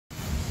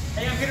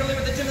Hey, I'm Peter Lee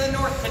with the Gym of the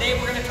North. Today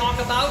we're going to talk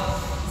about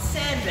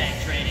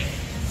sandbag training.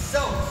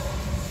 So,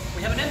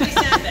 we have an empty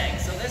sandbag,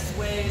 so this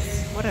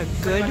weighs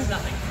pretty much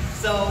nothing.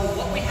 So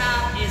what we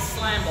have is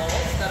slam balls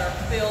that are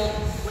filled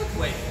with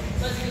weight.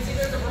 So as you can see,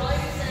 there's a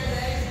variety of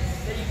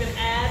sandbags that you can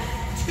add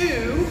to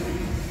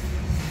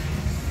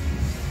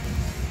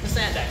the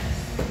sandbag.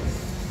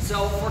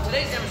 So for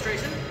today's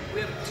demonstration,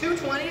 we have two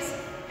 20s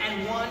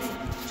and one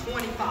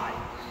 25.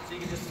 So you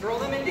can just throw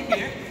them into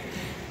here.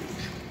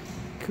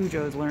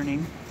 Cujo's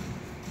learning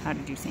how to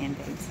do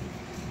sandbags.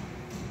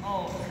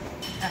 Oh,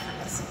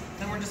 effortless.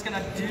 Then we're just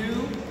gonna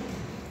do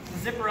the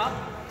zipper up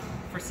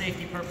for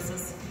safety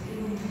purposes.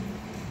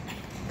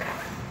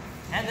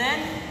 And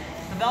then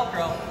the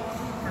Velcro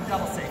for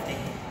double safety.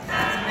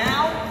 So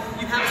now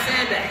you have a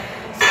sandbag.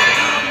 So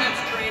anyone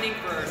that's training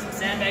for some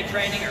sandbag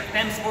training or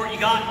femsport, you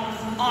got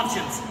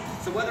options.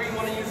 So whether you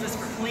want to use this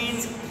for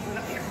cleans,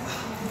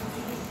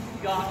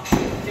 you got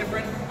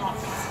different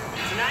options.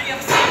 So now you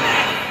have a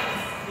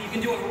sandbag. You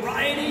can do a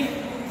variety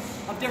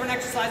of different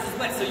exercises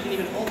with. So you can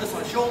even hold this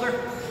on a shoulder,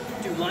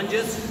 do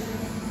lunges,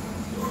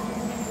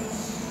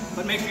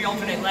 but make sure you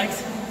alternate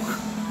legs.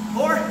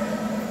 Or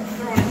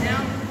throwing it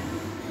down.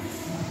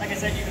 Like I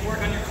said, you can work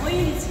on your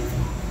cleans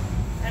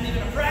and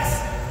even a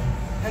press,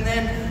 and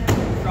then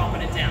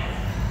dropping it down.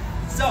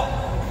 So,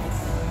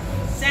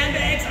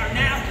 sandbags are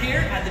now here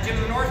at the Gym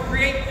of the North.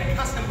 Create a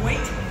custom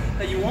weight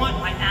that you want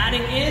by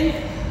adding in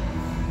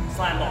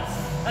slam balls.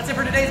 That's it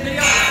for today's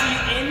video.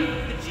 I'll see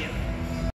you in